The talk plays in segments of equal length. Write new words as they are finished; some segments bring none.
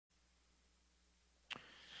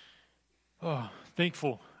Oh,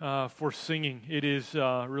 thankful for singing. It is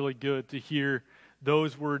really good to hear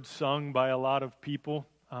those words sung by a lot of people.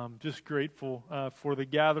 Just grateful for the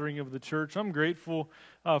gathering of the church. I'm grateful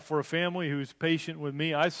for a family who's patient with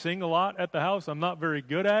me. I sing a lot at the house. I'm not very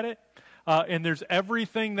good at it. And there's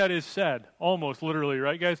everything that is said, almost literally,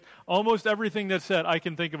 right, guys? Almost everything that's said, I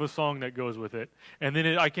can think of a song that goes with it. And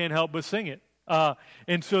then I can't help but sing it.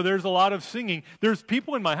 And so there's a lot of singing. There's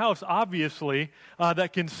people in my house, obviously,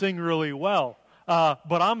 that can sing really well.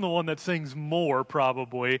 But I'm the one that sings more,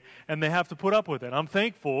 probably, and they have to put up with it. I'm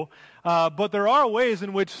thankful. But there are ways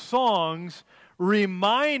in which songs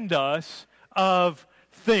remind us of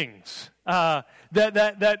things.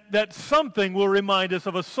 That something will remind us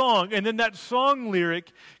of a song, and then that song lyric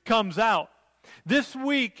comes out. This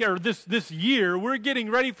week, or this year, we're getting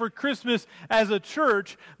ready for Christmas as a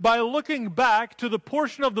church by looking back to the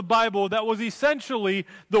portion of the Bible that was essentially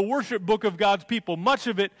the worship book of God's people, much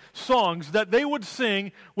of it songs that they would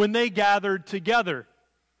sing when they gathered together.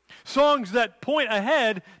 Songs that point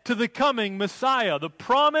ahead to the coming Messiah, the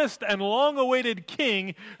promised and long-awaited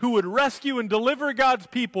King who would rescue and deliver God's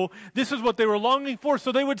people. This is what they were longing for,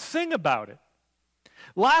 so they would sing about it.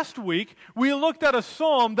 Last week, we looked at a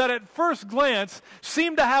psalm that at first glance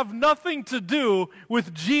seemed to have nothing to do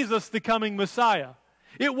with Jesus, the coming Messiah.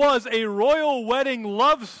 It was a royal wedding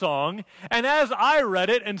love song, and as I read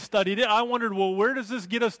it and studied it, I wondered, well, where does this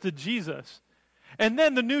get us to Jesus? And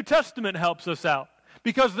then the New Testament helps us out,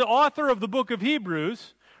 because the author of the book of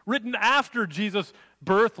Hebrews, written after Jesus'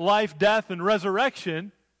 birth, life, death, and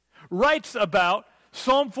resurrection, writes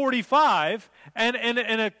Psalm 45 and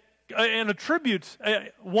attributes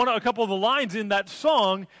a couple of the lines in that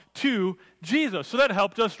song to Jesus. So that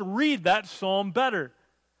helped us to read that psalm better.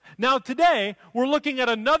 Now today, we're looking at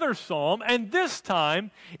another psalm, and this time,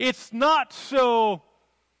 it's not so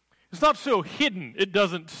hidden, it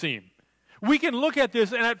doesn't seem. We can look at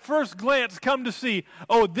this and at first glance come to see,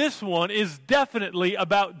 oh, this one is definitely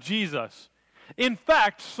about Jesus. In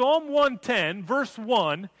fact, Psalm 110, verse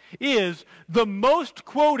 1, is the most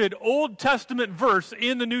quoted Old Testament verse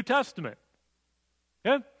in the New Testament.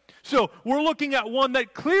 Okay? So we're looking at one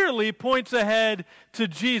that clearly points ahead to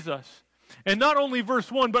Jesus. And not only verse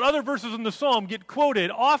 1, but other verses in the Psalm get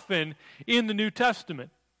quoted often in the New Testament.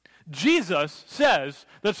 Jesus says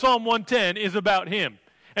that Psalm 110 is about him.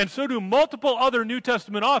 And so do multiple other New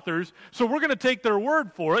Testament authors. So we're going to take their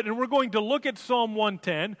word for it, and we're going to look at Psalm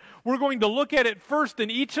 110. We're going to look at it first in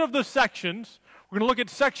each of the sections. We're going to look at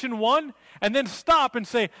section 1, and then stop and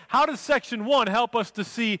say, how does section 1 help us to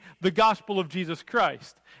see the gospel of Jesus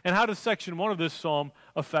Christ? And how does section 1 of this psalm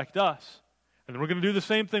affect us? And then we're going to do the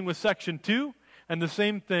same thing with section 2, and the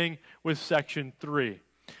same thing with section 3.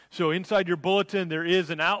 So inside your bulletin, there is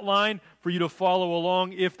an outline for you to follow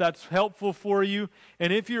along if that's helpful for you.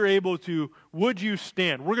 And if you're able to, would you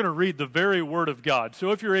stand? We're going to read the very word of God.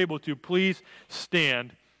 So if you're able to, please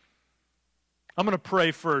stand. I'm going to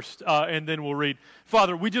pray first, and then we'll read.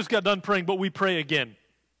 Father, we just got done praying, but we pray again.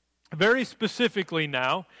 Very specifically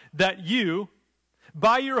now, that you,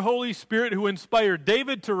 by your Holy Spirit who inspired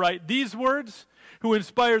David to write these words, who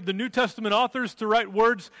inspired the New Testament authors to write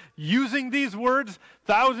words using these words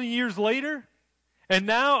 1,000 years later, and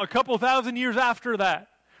now a couple thousand years after that.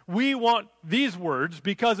 We want these words,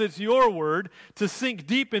 because it's your word, to sink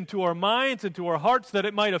deep into our minds, into our hearts, that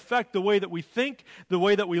it might affect the way that we think, the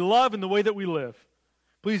way that we love, and the way that we live.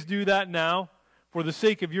 Please do that now for the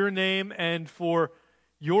sake of your name and for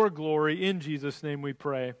your glory. In Jesus' name we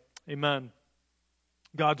pray. Amen.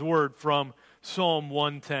 God's word from Psalm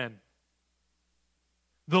 110.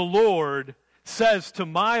 The Lord says to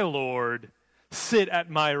my Lord, sit at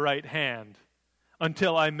my right hand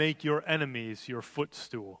until I make your enemies your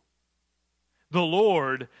footstool. The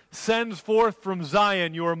Lord sends forth from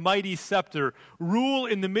Zion your mighty scepter. Rule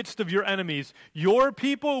in the midst of your enemies. Your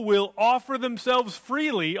people will offer themselves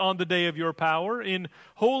freely on the day of your power in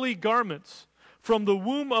holy garments. From the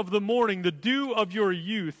womb of the morning, the dew of your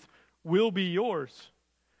youth will be yours.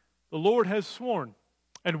 The Lord has sworn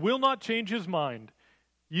and will not change his mind.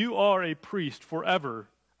 You are a priest forever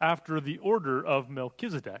after the order of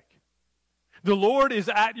Melchizedek. The Lord is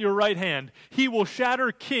at your right hand. He will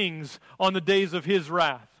shatter kings on the days of his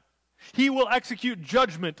wrath. He will execute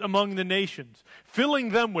judgment among the nations,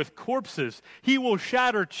 filling them with corpses. He will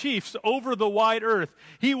shatter chiefs over the wide earth.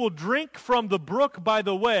 He will drink from the brook by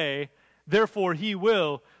the way. Therefore he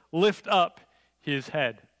will lift up his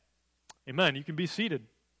head. Amen. You can be seated.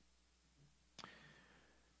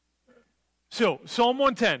 So, Psalm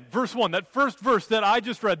 110, verse 1, that first verse that I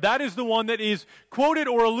just read, that is the one that is quoted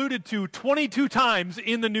or alluded to 22 times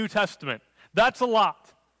in the New Testament. That's a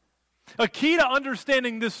lot. A key to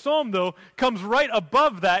understanding this psalm, though, comes right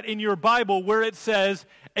above that in your Bible where it says,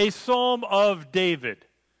 a psalm of David.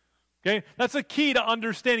 Okay? That's a key to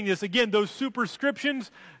understanding this. Again, those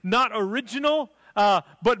superscriptions, not original,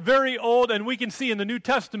 but very old, and we can see in the New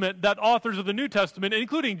Testament that authors of the New Testament,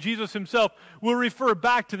 including Jesus himself, will refer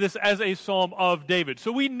back to this as a psalm of David.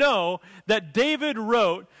 So we know that David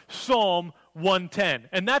wrote Psalm 110,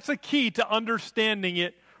 and that's a key to understanding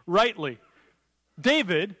it rightly.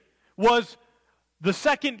 David was the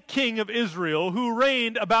second king of Israel who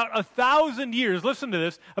reigned about 1,000 years, listen to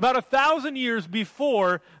this, about 1,000 years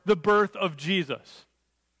before the birth of Jesus.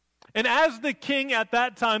 And as the king at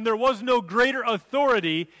that time, there was no greater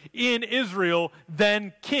authority in Israel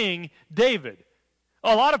than King David.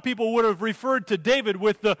 A lot of people would have referred to David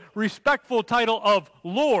with the respectful title of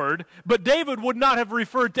Lord, but David would not have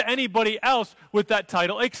referred to anybody else with that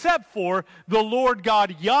title except for the Lord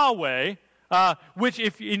God Yahweh, which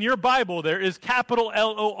if in your Bible there is capital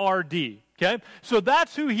L-O-R-D. Okay? So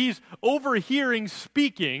that's who he's overhearing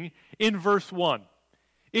speaking in verse 1.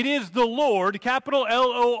 It is the Lord, capital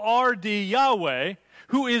L-O-R-D, Yahweh,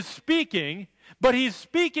 who is speaking, but he's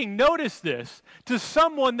speaking, notice this, to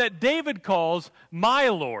someone that David calls my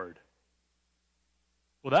Lord.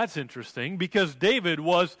 Well, that's interesting because David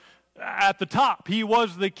was at the top. He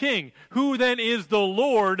was the king. Who then is the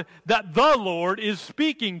Lord that the Lord is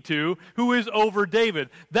speaking to, who is over David?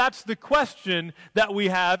 That's the question that we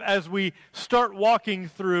have as we start walking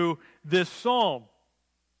through this psalm.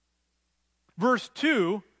 Verse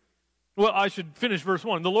 2, well, I should finish verse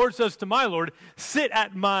 1. The Lord says to my Lord, sit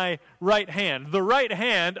at my right hand. The right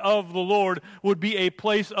hand of the Lord would be a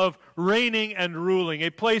place of reigning and ruling,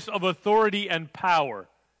 a place of authority and power.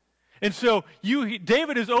 And so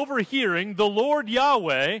David is overhearing the Lord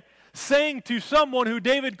Yahweh saying to someone who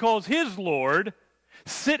David calls his Lord,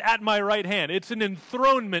 sit at my right hand. It's an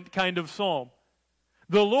enthronement kind of psalm.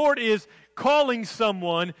 The Lord is calling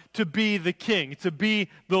someone to be the king, to be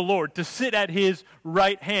the Lord, to sit at his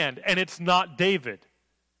right hand. And it's not David.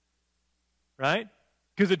 Right?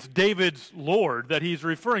 Because it's David's Lord that he's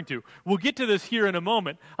referring to. We'll get to this here in a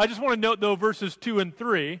moment. I just want to note, though, verses 2 and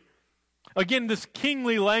 3. Again, this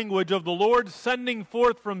kingly language of the Lord sending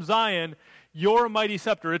forth from Zion your mighty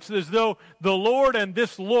scepter. It's as though the Lord and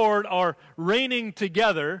this Lord are reigning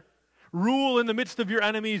together. Rule in the midst of your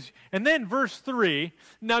enemies. And then verse 3,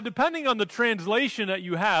 now depending on the translation that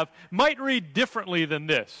you have, might read differently than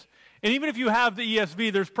this. And even if you have the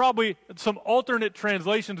ESV, there's probably some alternate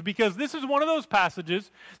translations because this is one of those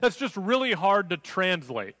passages that's just really hard to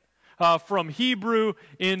translate from Hebrew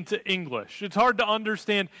into English. It's hard to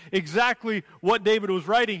understand exactly what David was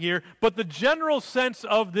writing here, but the general sense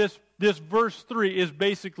of this verse 3 is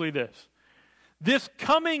basically this. This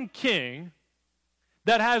coming king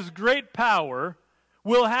that has great power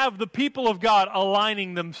will have the people of God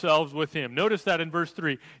aligning themselves with him. Notice that in verse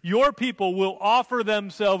 3. Your people will offer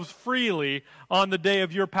themselves freely on the day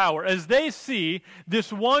of your power. As they see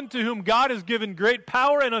this one to whom God has given great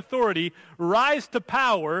power and authority rise to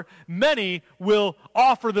power, many will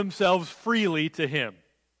offer themselves freely to him.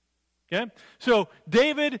 Okay? So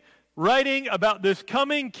David, writing about this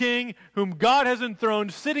coming king whom God has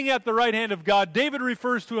enthroned, sitting at the right hand of God, David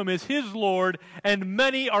refers to him as his Lord, and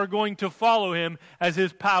many are going to follow him as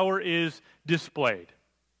his power is displayed.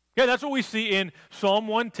 Okay, that's what we see in Psalm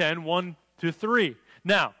 110, 1-3.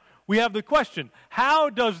 Now, we have the question, how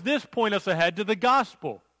does this point us ahead to the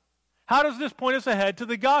gospel? How does this point us ahead to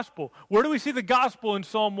the gospel? Where do we see the gospel in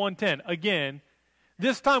Psalm 110? Again,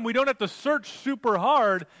 this time we don't have to search super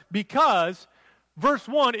hard because verse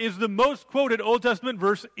 1 is the most quoted Old Testament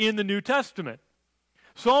verse in the New Testament.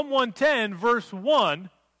 Psalm 110, verse 1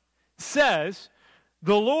 says,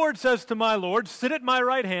 the Lord says to my Lord, sit at my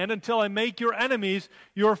right hand until I make your enemies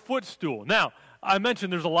your footstool. Now, I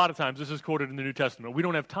mentioned there's a lot of times this is quoted in the New Testament. We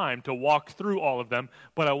don't have time to walk through all of them,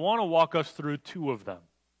 but I want to walk us through two of them.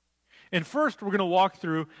 And first, we're going to walk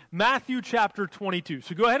through Matthew chapter 22.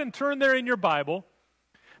 So go ahead and turn there in your Bible.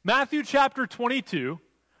 Matthew chapter 22.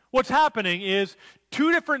 What's happening is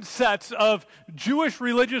two different sets of Jewish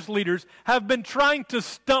religious leaders have been trying to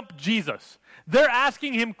stump Jesus. They're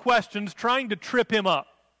asking him questions, trying to trip him up.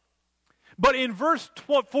 But in verse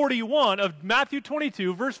 41 of Matthew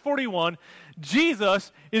 22, verse 41,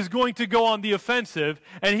 Jesus is going to go on the offensive,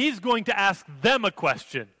 and he's going to ask them a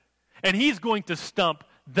question, and he's going to stump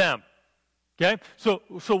them. Okay? So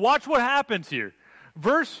watch what happens here.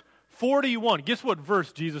 Verse 41, guess what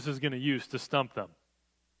verse Jesus is going to use to stump them?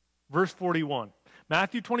 Verse 41.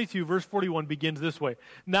 Matthew 22, verse 41 begins this way.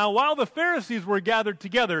 Now, while the Pharisees were gathered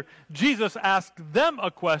together, Jesus asked them a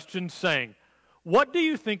question, saying, what do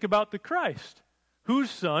you think about the Christ? whose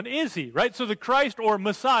son is he? Right? So the Christ or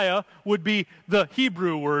Messiah would be the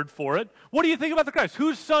Hebrew word for it. What do you think about the Christ?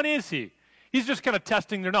 Whose son is he? He's just kind of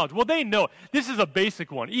testing their knowledge. Well, they know. This is a basic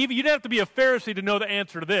one. Even you didn't have to be a Pharisee to know the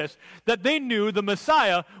answer to this, that they knew the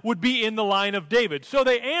Messiah would be in the line of David. So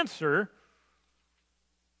they answer,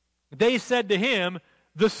 they said to him,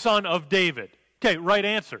 the son of David. Okay, right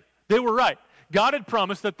answer. They were right. God had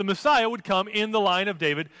promised that the Messiah would come in the line of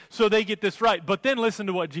David, so they get this right. But then listen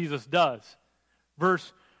to what Jesus does.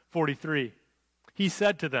 Verse 43. He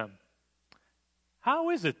said to them, how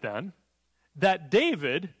is it then that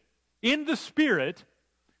David, in the Spirit,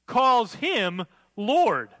 calls him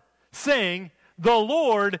Lord, saying, the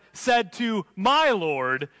Lord said to my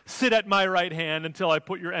Lord, sit at my right hand until I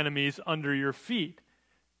put your enemies under your feet.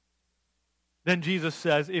 Then Jesus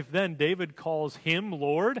says, if then David calls him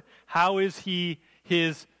Lord, how is he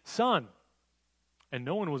his son? And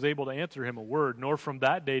no one was able to answer him a word, nor from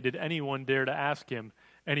that day did anyone dare to ask him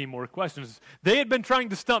any more questions. They had been trying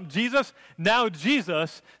to stump Jesus. Now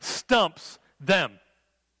Jesus stumps them.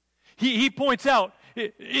 He points out,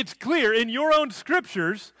 it's clear in your own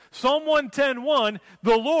scriptures, Psalm 110:1,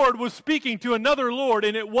 the Lord was speaking to another Lord,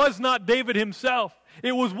 and it was not David himself.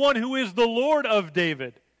 It was one who is the Lord of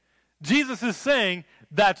David. Jesus is saying,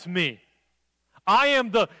 that's me. I am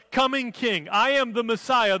the coming king. I am the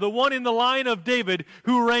Messiah, the one in the line of David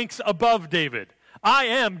who ranks above David. I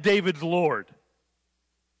am David's Lord.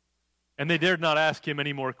 And they dared not ask him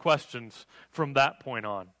any more questions from that point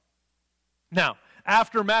on. Now,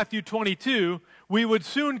 after Matthew 22, we would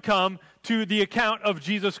soon come to the account of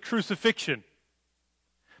Jesus' crucifixion.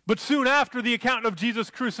 But soon after the account of Jesus'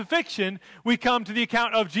 crucifixion, we come to the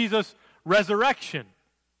account of Jesus' resurrection.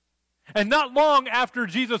 And not long after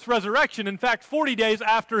Jesus' resurrection, in fact, 40 days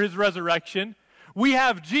after his resurrection, we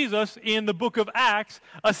have Jesus in the book of Acts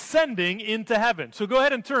ascending into heaven. So go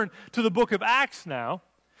ahead and turn to the book of Acts now.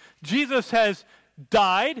 Jesus has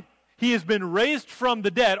died. He has been raised from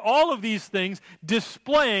the dead. All of these things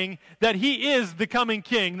displaying that he is the coming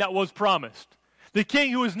king that was promised. The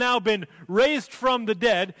king who has now been raised from the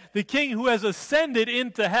dead, the king who has ascended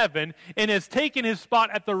into heaven and has taken his spot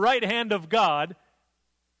at the right hand of God.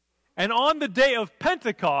 And on the day of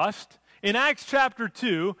Pentecost, in Acts chapter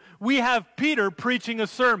 2, we have Peter preaching a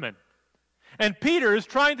sermon. And Peter is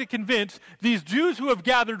trying to convince these Jews who have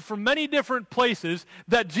gathered from many different places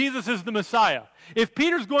that Jesus is the Messiah. If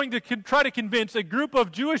Peter's going to try to convince a group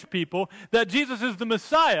of Jewish people that Jesus is the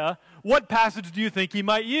Messiah, what passage do you think he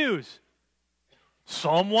might use?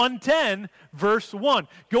 Psalm 110, verse 1.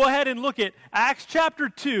 Go ahead and look at Acts chapter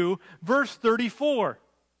 2, verse 34.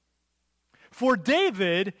 For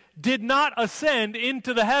David did not ascend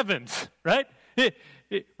into the heavens, right?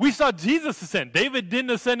 We saw Jesus ascend. David didn't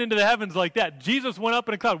ascend into the heavens like that. Jesus went up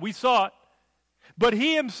in a cloud. We saw it. But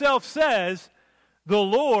he himself says, the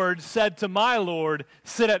Lord said to my Lord,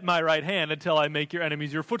 sit at my right hand until I make your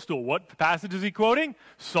enemies your footstool. What passage is he quoting?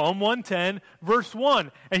 Psalm 110, verse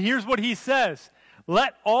 1. And here's what he says.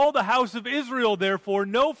 Let all the house of Israel, therefore,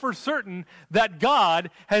 know for certain that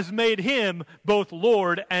God has made him both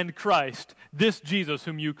Lord and Christ, this Jesus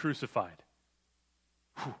whom you crucified.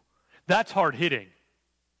 Whew. That's hard-hitting.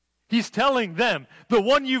 He's telling them, the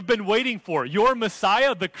one you've been waiting for, your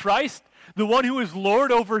Messiah, the Christ, the one who is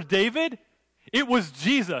Lord over David, it was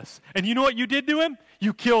Jesus. And you know what you did to him?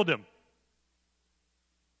 You killed him.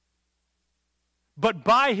 But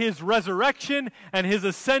by his resurrection and his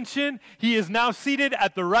ascension, he is now seated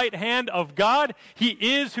at the right hand of God. He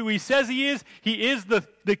is who he says he is. He is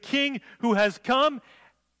the king who has come.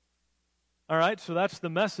 All right, so that's the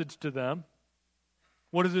message to them.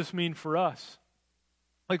 What does this mean for us?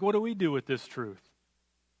 Like, what do we do with this truth?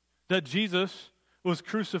 That Jesus was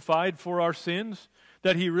crucified for our sins,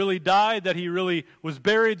 that he really died, that he really was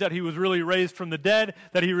buried, that he was really raised from the dead,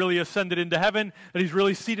 that he really ascended into heaven, that he's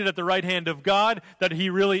really seated at the right hand of God, that he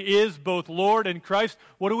really is both Lord and Christ.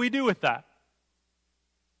 What do we do with that?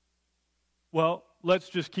 Well, let's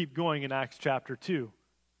just keep going in Acts chapter 2.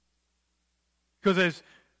 Because as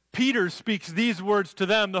Peter speaks these words to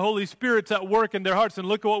them, the Holy Spirit's at work in their hearts. And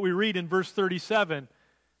look at what we read in verse 37.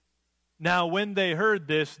 Now when they heard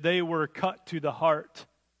this, they were cut to the heart.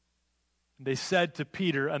 They said to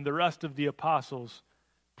Peter and the rest of the apostles,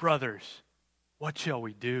 brothers, what shall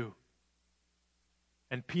we do?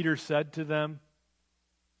 And Peter said to them,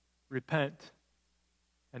 repent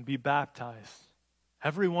and be baptized,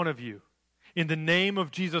 every one of you, in the name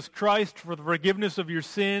of Jesus Christ for the forgiveness of your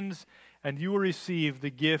sins, and you will receive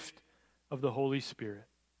the gift of the Holy Spirit.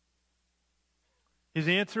 His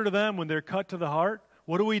answer to them when they're cut to the heart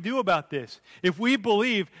what do we do about this? If we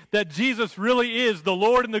believe that Jesus really is the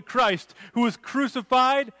Lord and the Christ who was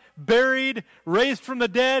crucified, buried, raised from the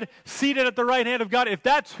dead, seated at the right hand of God, if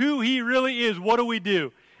that's who he really is, what do we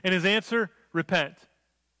do? And his answer, repent.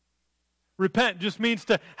 Repent just means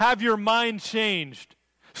to have your mind changed.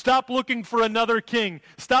 Stop looking for another king.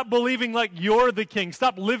 Stop believing like you're the king.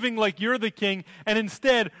 Stop living like you're the king. And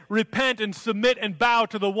instead, repent and submit and bow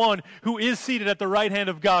to the one who is seated at the right hand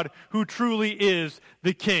of God, who truly is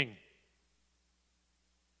the king.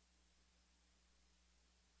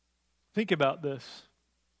 Think about this.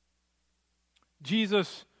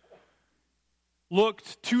 Jesus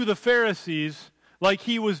looked to the Pharisees like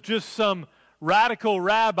he was just some radical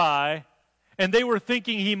rabbi, and they were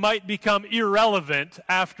thinking he might become irrelevant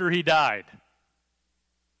after he died.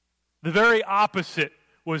 The very opposite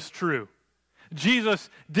was true.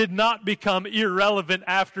 Jesus did not become irrelevant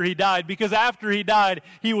after he died, because after he died,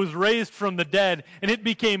 he was raised from the dead, and it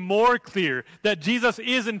became more clear that Jesus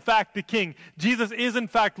is in fact the King. Jesus is in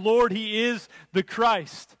fact Lord. He is the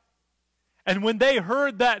Christ. And when they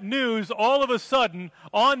heard that news, all of a sudden,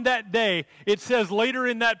 on that day, it says later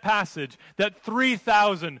in that passage that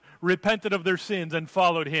 3,000 repented of their sins and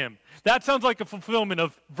followed him. That sounds like a fulfillment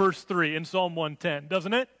of verse 3 in Psalm 110,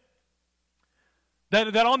 doesn't it?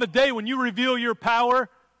 That on the day when you reveal your power,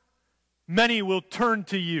 many will turn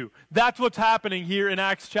to you. That's what's happening here in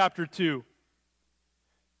Acts chapter 2.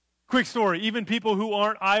 Quick story, even people who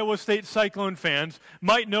aren't Iowa State Cyclone fans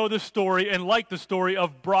might know the story and like the story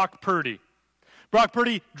of Brock Purdy. Brock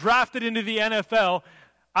Purdy drafted into the NFL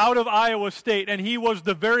out of Iowa State, and he was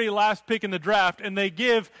the very last pick in the draft, and they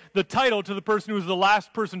give the title to the person who was the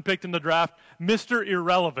last person picked in the draft, Mr.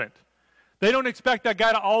 Irrelevant. They don't expect that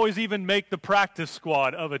guy to always even make the practice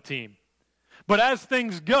squad of a team. But as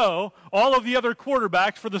things go, all of the other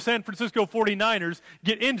quarterbacks for the San Francisco 49ers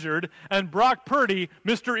get injured, and Brock Purdy,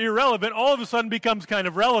 Mr. Irrelevant, all of a sudden becomes kind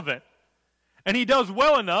of relevant. And he does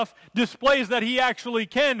well enough, displays that he actually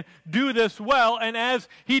can do this well, and as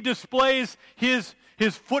he displays his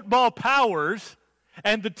football powers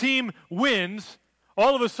and the team wins,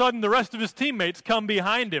 all of a sudden the rest of his teammates come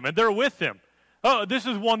behind him and they're with him. Oh, this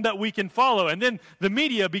is one that we can follow. And then the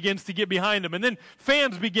media begins to get behind him, and then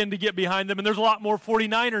fans begin to get behind him, and there's a lot more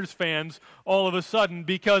 49ers fans all of a sudden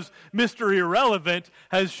because Mr. Irrelevant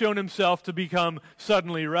has shown himself to become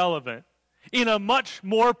suddenly relevant. In a much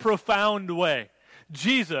more profound way,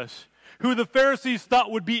 Jesus, who the Pharisees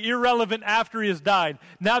thought would be irrelevant after he has died,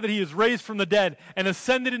 now that he is raised from the dead and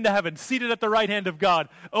ascended into heaven, seated at the right hand of God,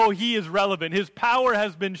 oh, he is relevant. His power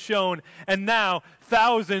has been shown, and now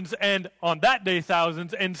thousands, and on that day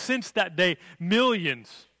thousands, and since that day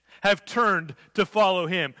millions have turned to follow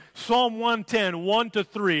him. Psalm 110,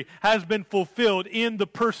 1-3 has been fulfilled in the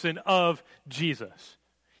person of Jesus.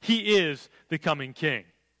 He is the coming King.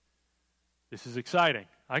 This is exciting.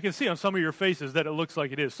 I can see on some of your faces that it looks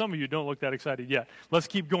like it is. Some of you don't look that excited yet. Let's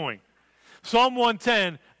keep going. Psalm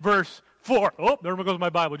 110, verse 4. Oh, there goes my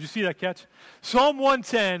Bible. Did you see that catch? Psalm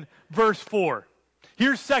 110, verse 4.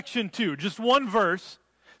 Here's section 2, just one verse.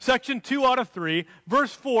 Section 2 out of 3,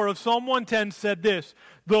 verse 4 of Psalm 110 said this: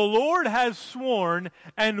 "The Lord has sworn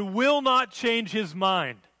and will not change his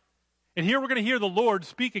mind." And here we're going to hear the Lord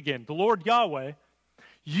speak again, the Lord Yahweh.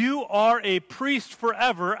 "You are a priest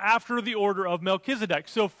forever after the order of Melchizedek."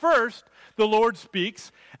 So first, the Lord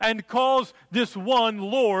speaks and calls this one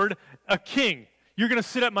Lord a king. You're going to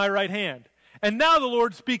sit at my right hand. And now the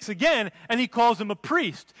Lord speaks again, and he calls him a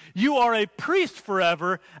priest. You are a priest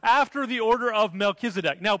forever after the order of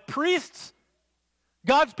Melchizedek. Now, priests,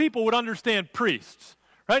 God's people would understand priests,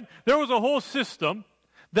 right? There was a whole system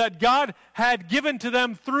that God had given to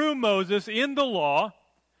them through Moses in the law,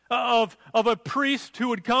 of a priest who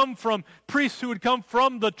would come from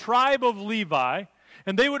the tribe of Levi,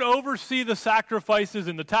 and they would oversee the sacrifices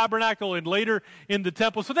in the tabernacle and later in the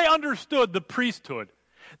temple. So they understood the priesthood,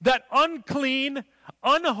 that unclean,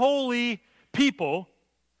 unholy people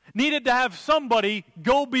needed to have somebody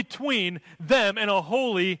go between them and a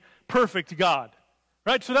holy, perfect God.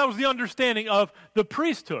 Right? So that was the understanding of the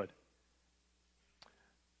priesthood.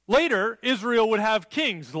 Later, Israel would have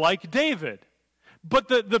kings like David. But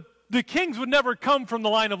the kings would never come from the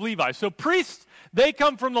line of Levi. So priests, they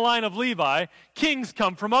come from the line of Levi. Kings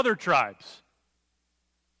come from other tribes.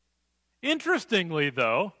 Interestingly,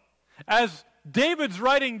 though, as David's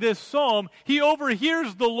writing this psalm, he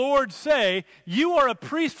overhears the Lord say, "You are a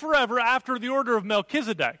priest forever after the order of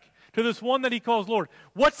Melchizedek," to this one that he calls Lord.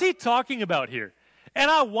 What's he talking about here?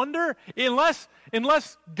 And I wonder, unless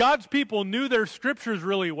God's people knew their scriptures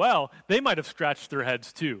really well, they might have scratched their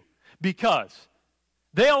heads too. Because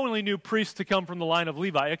They only knew priests to come from the line of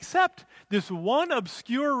Levi, except this one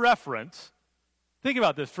obscure reference. Think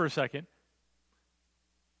about this for a second.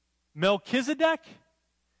 Melchizedek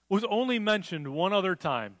was only mentioned one other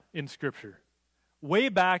time in Scripture, way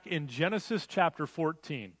back in Genesis chapter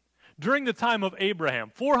 14, during the time of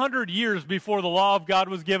Abraham, 400 years before the law of God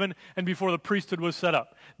was given and before the priesthood was set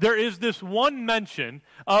up. There is this one mention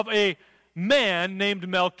of a man named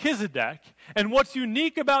Melchizedek, and what's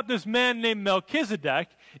unique about this man named Melchizedek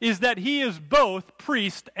is that he is both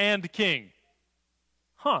priest and king.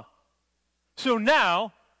 So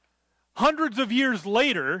now, hundreds of years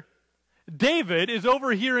later, David is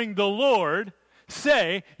overhearing the Lord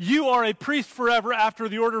say, "You are a priest forever after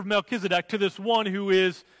the order of Melchizedek," to this one who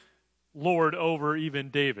is Lord over even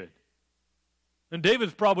David. And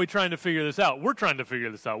David's probably trying to figure this out. We're trying to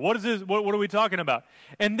figure this out. What is this? What are we talking about?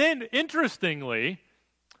 And then, interestingly,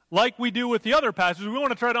 like we do with the other passages, we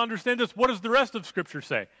want to try to understand this. What does the rest of Scripture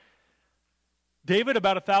say? David,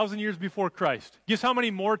 about 1,000 years before Christ. Guess how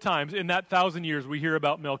many more times in that 1,000 years we hear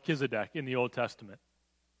about Melchizedek in the Old Testament?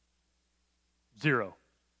 Zero.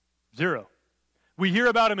 We hear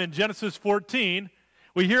about him in Genesis 14.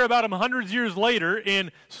 We hear about him hundreds of years later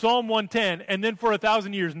in Psalm 110, and then for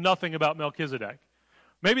 1,000 years, nothing about Melchizedek.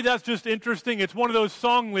 Maybe that's just interesting. It's one of those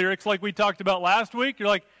song lyrics like we talked about last week. You're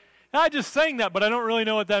like, I just sang that, but I don't really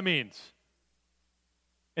know what that means.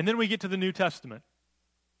 And then we get to the New Testament.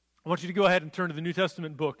 I want you to go ahead and turn to the New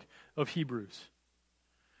Testament book of Hebrews.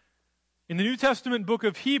 In the New Testament book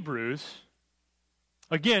of Hebrews,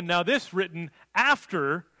 again, now this written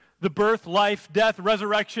after the birth, life, death,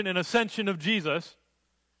 resurrection, and ascension of Jesus,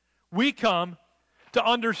 we come to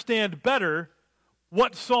understand better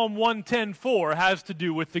what Psalm 110:4 has to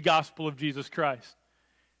do with the gospel of Jesus Christ.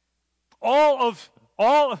 One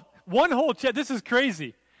whole chapter. This is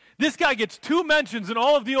crazy. This guy gets 2 mentions in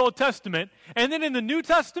all of the Old Testament, and then in the New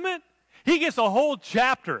Testament, he gets a whole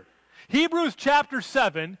chapter. Hebrews chapter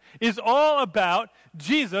 7 is all about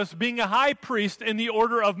Jesus being a high priest in the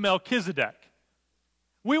order of Melchizedek.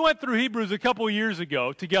 We went through Hebrews a couple years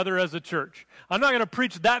ago together as a church. I'm not going to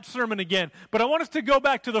preach that sermon again, but I want us to go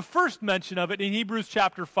back to the first mention of it in Hebrews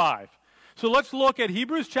chapter 5. So let's look at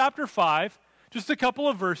Hebrews chapter 5, just a couple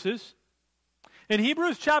of verses. In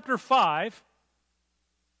Hebrews chapter 5,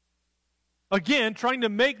 again, trying to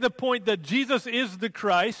make the point that Jesus is the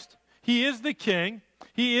Christ, He is the King,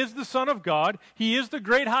 He is the Son of God, He is the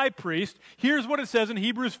great high priest. Here's what it says in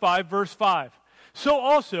Hebrews 5, verse 5. So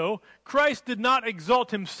also, Christ did not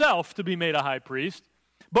exalt himself to be made a high priest,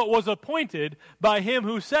 but was appointed by him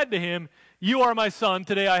who said to him, "You are my son,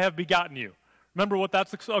 today I have begotten you." Remember what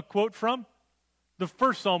that's a quote from? The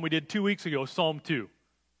first psalm we did 2 weeks ago, Psalm 2.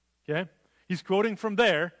 Okay? He's quoting from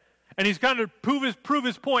there, and he's going to prove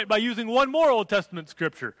his point by using one more Old Testament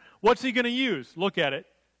scripture. What's he going to use? Look at it.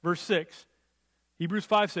 Verse 6. Hebrews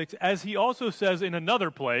 5:6. As he also says in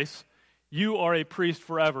another place, "You are a priest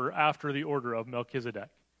forever after the order of Melchizedek."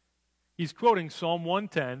 He's quoting Psalm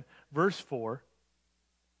 110, verse 4,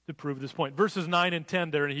 to prove this point. Verses 9 and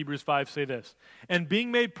 10 there in Hebrews 5 say this: "And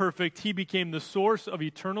being made perfect, he became the source of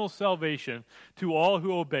eternal salvation to all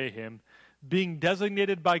who obey him, being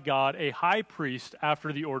designated by God a high priest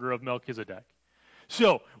after the order of Melchizedek."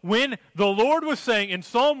 So, when the Lord was saying in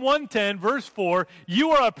Psalm 110, verse 4,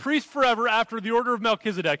 "You are a priest forever after the order of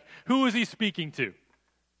Melchizedek," who is he speaking to?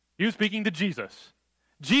 He was speaking to Jesus.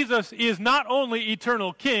 Jesus is not only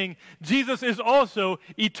eternal king, Jesus is also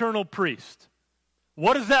eternal priest.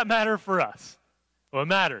 What does that matter for us? Well, it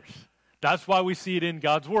matters. That's why we see it in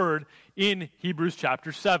God's word in Hebrews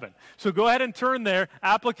chapter 7. So go ahead and turn there.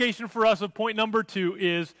 Application for us of point number 2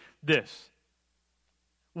 is this.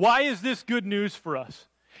 Why is this good news for us?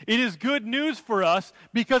 It is good news for us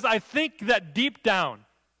because I think that deep down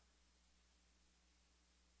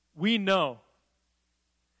we know,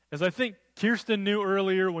 as I think Kirsten knew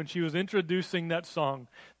earlier when she was introducing that song,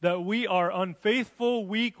 that we are unfaithful,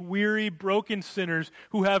 weak, weary, broken sinners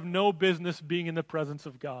who have no business being in the presence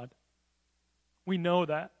of God. We know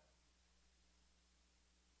that.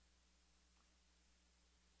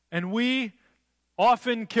 And we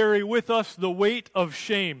often carry with us the weight of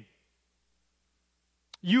shame.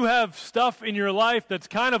 You have stuff in your life that's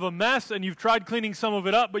kind of a mess, and you've tried cleaning some of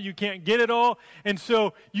it up, but you can't get it all. And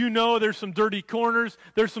so you know there's some dirty corners.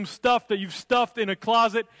 There's some stuff that you've stuffed in a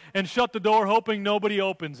closet and shut the door hoping nobody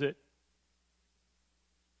opens it.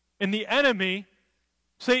 And the enemy,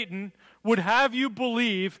 Satan, would have you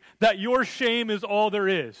believe that your shame is all there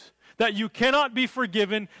is, that you cannot be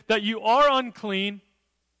forgiven, that you are unclean,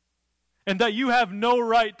 and that you have no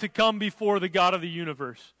right to come before the God of the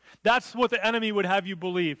universe. That's what the enemy would have you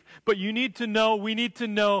believe. But we need to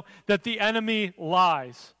know that the enemy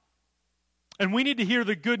lies. And we need to hear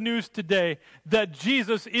the good news today that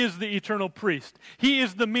Jesus is the eternal priest. He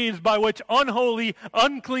is the means by which unholy,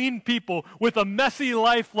 unclean people with a messy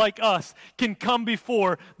life like us can come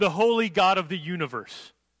before the holy God of the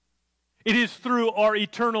universe. It is through our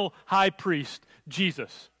eternal high priest,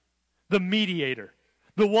 Jesus, the mediator,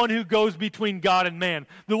 the one who goes between God and man,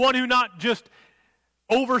 the one who not just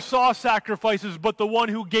oversaw sacrifices, but the one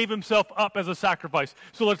who gave himself up as a sacrifice.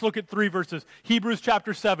 So let's look at 3 verses. Hebrews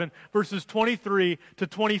chapter 7, verses 23 to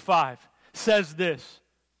 25 says this: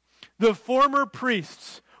 "The former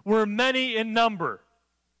priests were many in number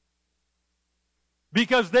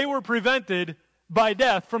because they were prevented by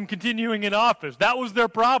death from continuing in office." That was their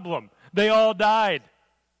problem. They all died.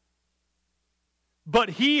 "But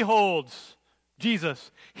he holds,"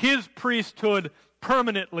 Jesus, "his priesthood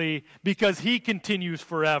permanently because he continues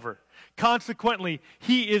forever. Consequently,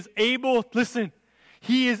 he is able, listen,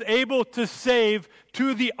 he is able to save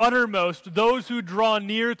to the uttermost those who draw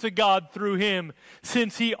near to God through him,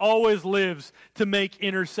 since he always lives to make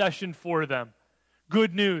intercession for them."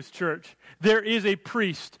 Good news, church. There is a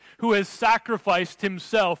priest who has sacrificed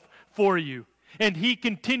himself for you, and he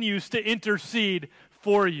continues to intercede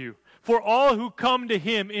for you. For all who come to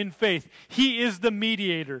him in faith, he is the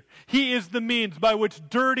mediator. He is the means by which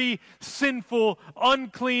dirty, sinful,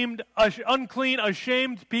 unclean,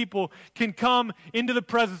 ashamed people can come into the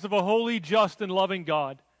presence of a holy, just, and loving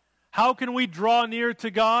God. How can we draw near to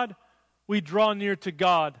God? We draw near to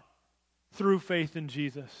God through faith in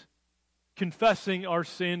Jesus, confessing our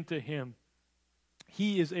sin to him.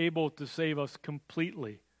 He is able to save us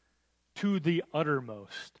completely, to the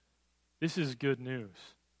uttermost. This is good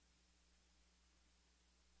news.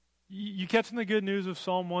 You catching the good news of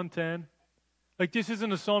Psalm 110? Like, this isn't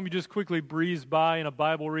a psalm you just quickly breeze by in a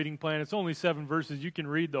Bible reading plan. It's only 7 verses. You can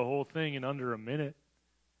read the whole thing in under a minute.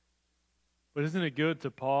 But isn't it good to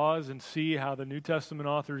pause and see how the New Testament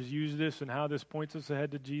authors use this and how this points us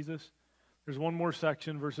ahead to Jesus? There's one more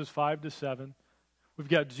section, verses 5 to 7. We've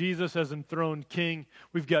got Jesus as enthroned king.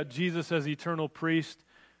 We've got Jesus as eternal priest.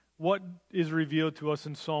 What is revealed to us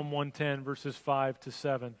in Psalm 110, verses 5 to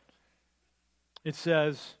 7? It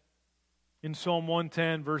says in Psalm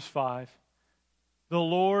 110, verse 5, "The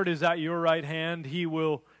Lord is at your right hand. He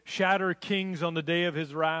will shatter kings on the day of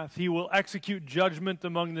his wrath. He will execute judgment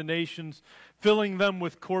among the nations, filling them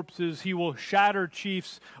with corpses. He will shatter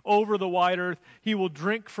chiefs over the wide earth. He will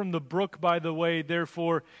drink from the brook by the way.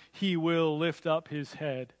 Therefore, he will lift up his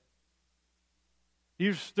head."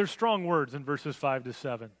 There's strong words in verses 5 to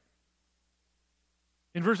 7.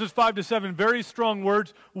 In verses 5 to 7, very strong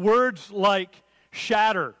words. Words like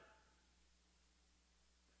shatter.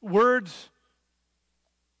 Words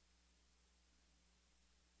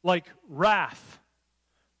like wrath.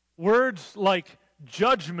 Words like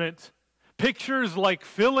judgment. Pictures like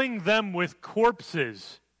filling them with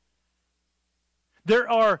corpses. There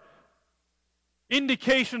are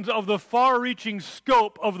indications of the far-reaching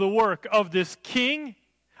scope of the work of this king,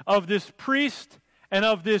 of this priest, and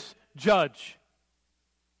of this judge.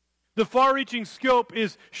 The far-reaching scope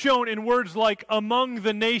is shown in words like among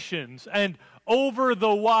the nations and over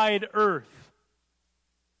the wide earth.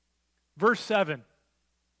 Verse 7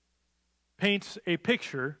 paints a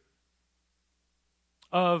picture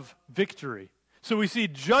of victory. So we see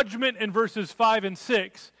judgment in verses 5 and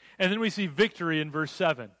 6, and then we see victory in verse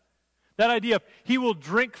 7. That idea of he will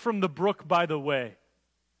drink from the brook by the way.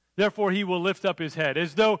 Therefore he will lift up his head,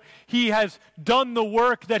 as though he has done the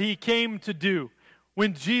work that he came to do.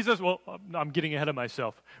 When Jesus, I'm getting ahead of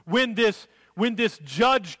myself. When this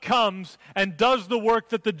judge comes and does the work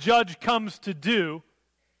that the judge comes to do,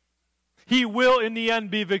 he will in the end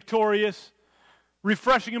be victorious,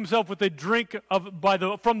 refreshing himself with a drink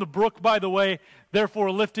from the brook by the way, therefore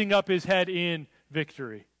lifting up his head in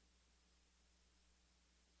victory.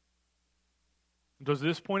 Does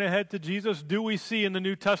this point ahead to Jesus? Do we see in the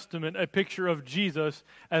New Testament a picture of Jesus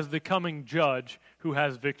as the coming judge who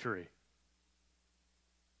has victory?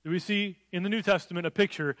 Do we see in the New Testament a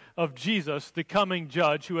picture of Jesus, the coming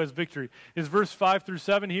judge who has victory? Is verse 5 through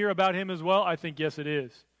 7 here about him as well? I think yes, it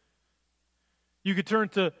is. You could turn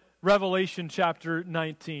to Revelation chapter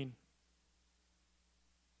 19.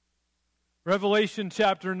 Revelation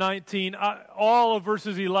chapter 19, all of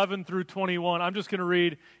verses 11 through 21. I'm just going to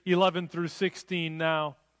read 11 through 16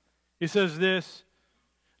 now. It says this: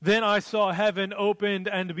 "Then I saw heaven opened,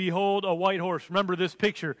 and behold, a white horse." Remember this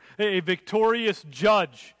picture, a victorious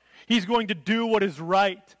judge. He's going to do what is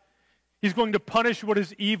right. He's going to punish what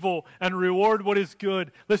is evil and reward what is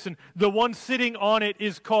good. Listen, the one sitting on it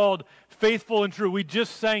is called faithful and true. We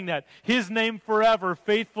just sang that. His name forever,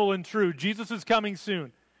 faithful and true. Jesus is coming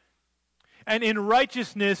soon. And in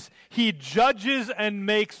righteousness, he judges and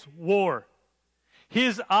makes war.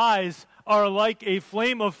 His eyes are like a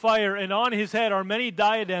flame of fire, and on his head are many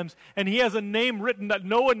diadems, and he has a name written that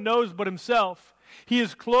no one knows but himself. He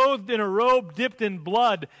is clothed in a robe dipped in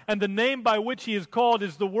blood, and the name by which he is called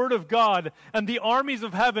is the Word of God. And the armies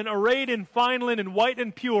of heaven, arrayed in fine linen, white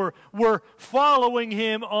and pure, were following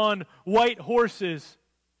him on white horses.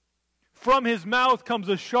 From his mouth comes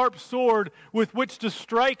a sharp sword with which to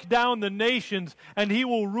strike down the nations, and he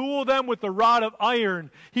will rule them with a rod of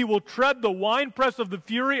iron. He will tread the winepress of the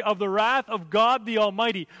fury of the wrath of God the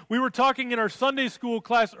Almighty. We were talking in our Sunday school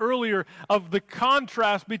class earlier of the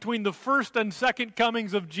contrast between the first and second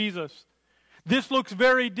comings of Jesus. This looks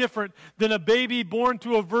very different than a baby born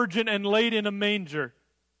to a virgin and laid in a manger.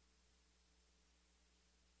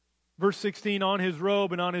 Verse 16, on his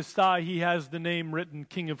robe and on his thigh he has the name written,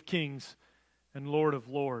 King of Kings and Lord of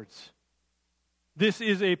Lords. This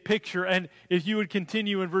is a picture, and if you would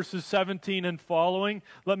continue in verses 17 and following,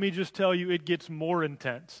 let me just tell you, it gets more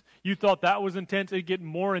intense. You thought that was intense, it gets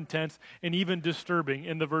more intense and even disturbing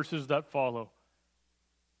in the verses that follow.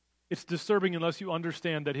 It's disturbing unless you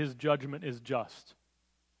understand that his judgment is just.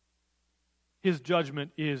 His judgment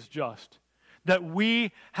is just. That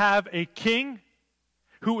we have a king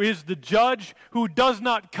who is the judge, who does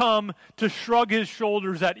not come to shrug his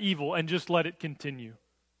shoulders at evil and just let it continue.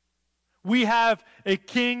 We have a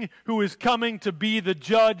king who is coming to be the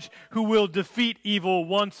judge who will defeat evil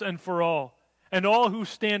once and for all. And all who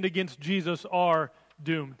stand against Jesus are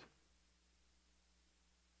doomed.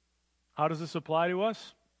 How does this apply to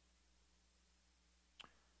us?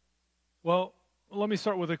 Well, let me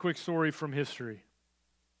start with a quick story from history.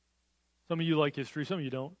 Some of you like history, some of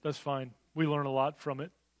you don't. That's fine. We learn a lot from it.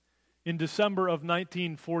 In December of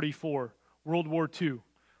 1944, World War II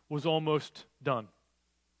was almost done.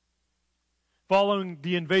 Following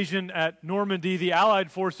the invasion at Normandy, the Allied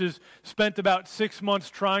forces spent about 6 months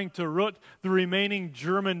trying to rout the remaining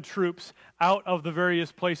German troops out of the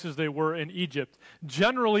various places they were in Egypt.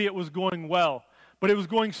 Generally, it was going well, but it was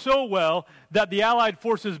going so well that the Allied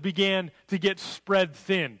forces began to get spread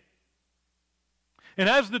thin. And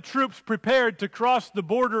as the troops prepared to cross the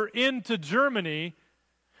border into Germany,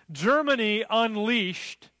 Germany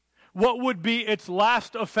unleashed what would be its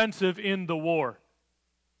last offensive in the war.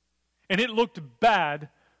 And it looked bad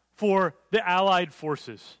for the Allied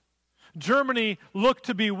forces. Germany looked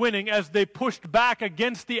to be winning as they pushed back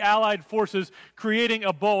against the Allied forces, creating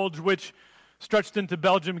a bulge which stretched into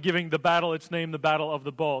Belgium, giving the battle its name, the Battle of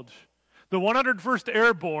the Bulge. The 101st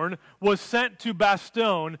Airborne was sent to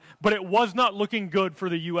Bastogne, but it was not looking good for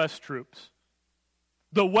the U.S. troops.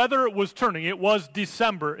 The weather was turning. It was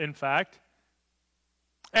December, in fact.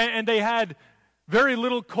 And they had very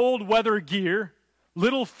little cold weather gear,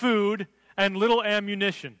 little food, and little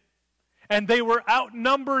ammunition. And they were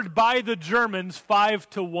outnumbered by the Germans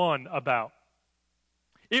 5-1 about.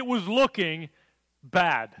 It was looking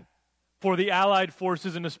bad for the Allied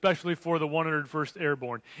forces and especially for the 101st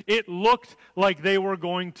Airborne. It looked like they were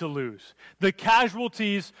going to lose. The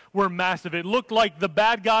casualties were massive. It looked like the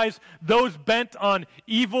bad guys, those bent on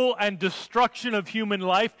evil and destruction of human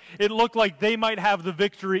life, it looked like they might have the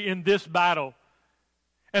victory in this battle.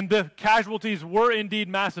 And the casualties were indeed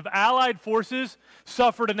massive. Allied forces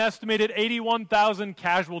suffered an estimated 81,000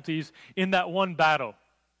 casualties in that one battle.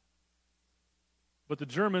 But the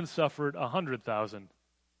Germans suffered 100,000.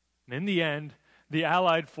 And in the end, the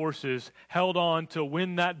Allied forces held on to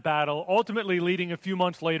win that battle, ultimately leading a few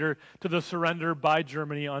months later to the surrender by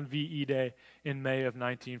Germany on VE Day in May of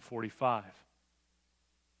 1945.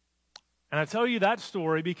 And I tell you that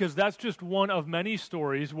story because that's just one of many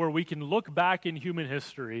stories where we can look back in human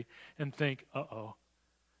history and think, uh-oh,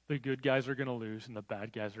 the good guys are going to lose and the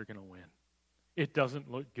bad guys are going to win. It doesn't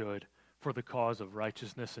look good for the cause of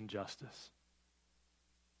righteousness and justice.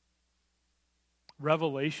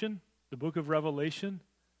 Revelation, the book of Revelation,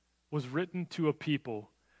 was written to a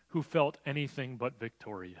people who felt anything but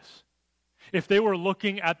victorious. If they were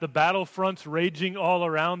looking at the battlefronts raging all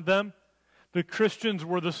around them, the Christians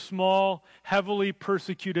were the small, heavily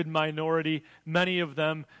persecuted minority, many of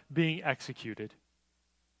them being executed.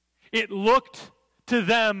 It looked to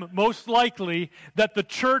them, most likely, that the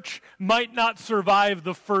church might not survive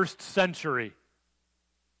the first century.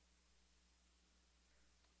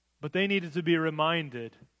 But they needed to be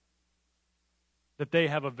reminded that they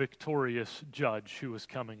have a victorious judge who is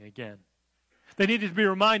coming again. They needed to be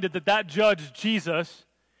reminded that that judge, Jesus,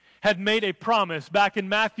 had made a promise back in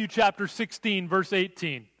Matthew chapter 16, verse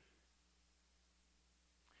 18,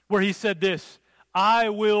 where he said this, I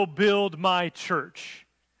will build my church,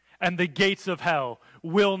 and the gates of hell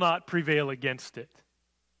will not prevail against it.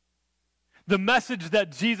 The message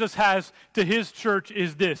that Jesus has to his church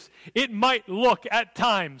is this. It might look at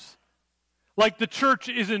times like the church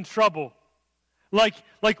is in trouble, like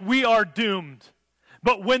we are doomed.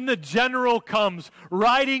 But when the general comes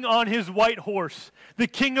riding on his white horse, the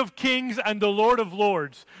King of Kings and the Lord of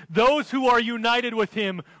Lords, those who are united with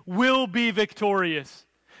him will be victorious.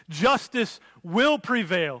 Justice will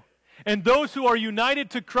prevail, and those who are united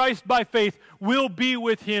to Christ by faith will be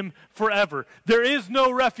with him forever. There is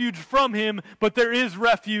no refuge from him, but there is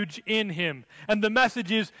refuge in him. And the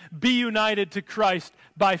message is, be united to Christ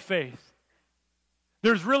by faith.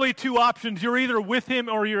 There's really two options. You're either with him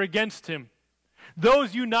or you're against him.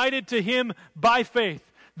 Those united to him by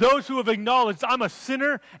faith, those who have acknowledged, I'm a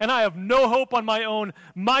sinner and I have no hope on my own.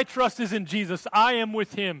 My trust is in Jesus. I am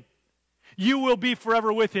with him. You will be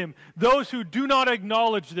forever with him. Those who do not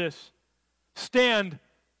acknowledge this stand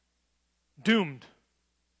doomed,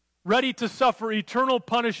 ready to suffer eternal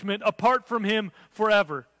punishment apart from him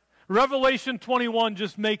forever. Revelation 21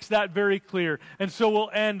 just makes that very clear. And so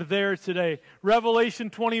we'll end there today. Revelation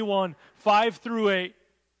 21, 5 through 8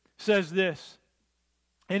 says this,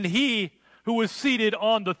 and he who was seated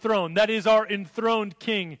on the throne, that is our enthroned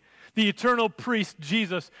King, the eternal priest,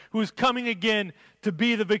 Jesus, who is coming again to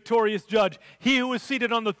be the victorious judge. He who was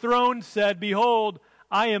seated on the throne said, behold,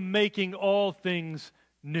 I am making all things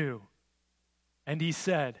new. And he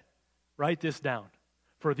said, write this down,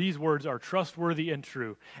 for these words are trustworthy and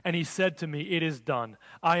true. And he said to me, it is done.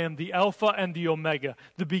 I am the Alpha and the Omega,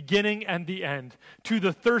 the beginning and the end. To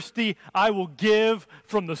the thirsty I will give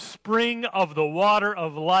from the spring of the water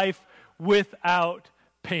of life without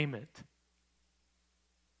payment.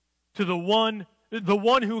 To the one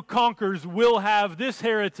who conquers will have this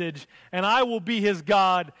heritage, and I will be his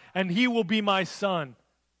God, and he will be my son.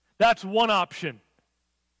 That's one option.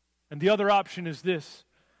 And the other option is this.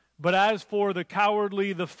 But as for the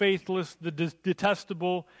cowardly, the faithless, the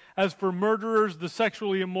detestable, as for murderers, the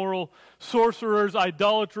sexually immoral, sorcerers,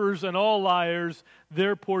 idolaters, and all liars,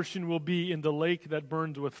 their portion will be in the lake that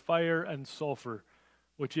burns with fire and sulfur,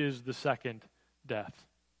 which is the second death.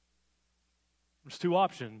 There's two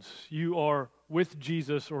options. You are with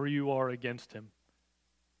Jesus or you are against him.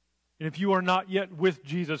 And if you are not yet with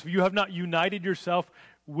Jesus, if you have not united yourself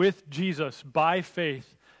with Jesus by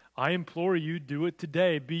faith, I implore you, do it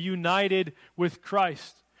today. Be united with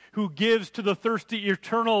Christ, who gives to the thirsty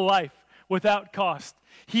eternal life without cost.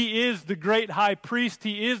 He is the great high priest.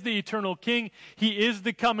 He is the eternal king. He is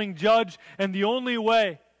the coming judge. And the only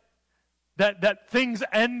way that things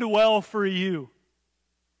end well for you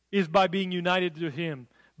is by being united to him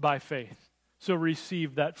by faith. So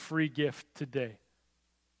receive that free gift today.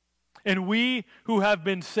 And we who have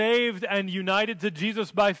been saved and united to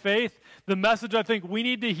Jesus by faith, the message I think we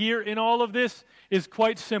need to hear in all of this is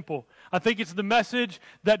quite simple. I think it's the message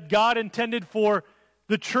that God intended for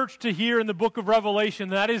the church to hear in the book of Revelation.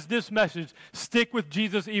 That is this message: stick with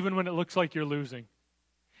Jesus even when it looks like you're losing.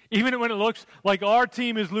 Even when it looks like our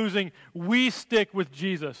team is losing, we stick with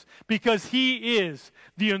Jesus because he is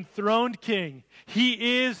the enthroned king.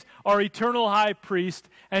 He is our eternal high priest,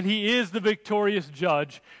 and he is the victorious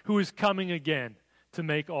judge who is coming again to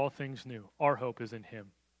make all things new. Our hope is in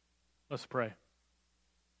him. Let's pray.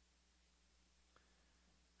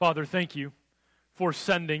 Father, thank you for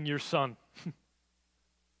sending your Son.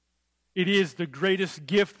 It is the greatest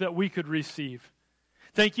gift that we could receive.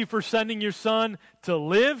 Thank you for sending your Son to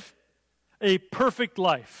live a perfect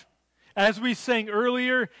life. As we sang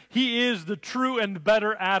earlier, he is the true and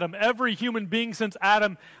better Adam. Every human being since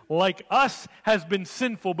Adam, like us, has been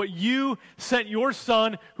sinful, but you sent your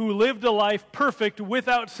Son who lived a life perfect,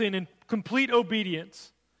 without sin, in complete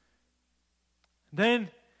obedience. Then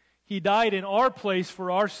he died in our place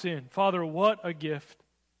for our sin. Father, what a gift.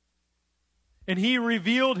 And he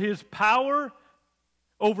revealed his power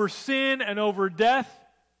over sin and over death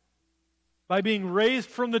by being raised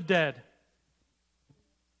from the dead.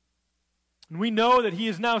 And we know that he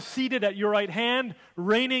is now seated at your right hand,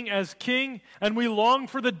 reigning as king, and we long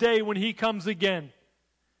for the day when he comes again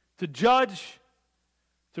to judge,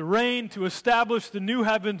 to reign, to establish the new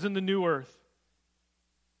heavens and the new earth.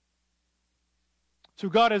 So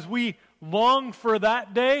God, as we long for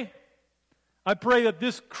that day, I pray that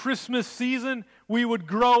this Christmas season we would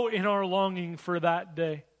grow in our longing for that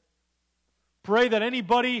day. Pray that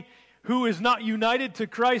anybody who is not united to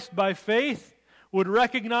Christ by faith would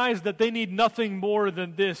recognize that they need nothing more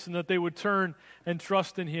than this, and that they would turn and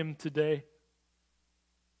trust in him today.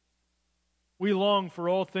 We long for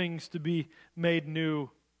all things to be made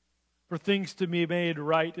new, for things to be made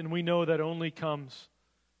right, and we know that only comes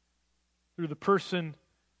through the person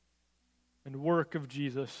and work of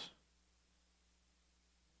Jesus.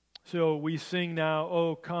 So we sing now,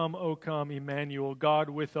 O come, Emmanuel,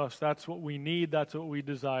 God with us. That's what we need, that's what we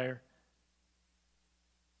desire.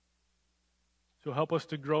 So help us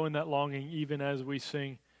to grow in that longing even as we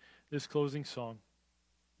sing this closing song.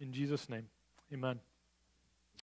 In Jesus' name, amen.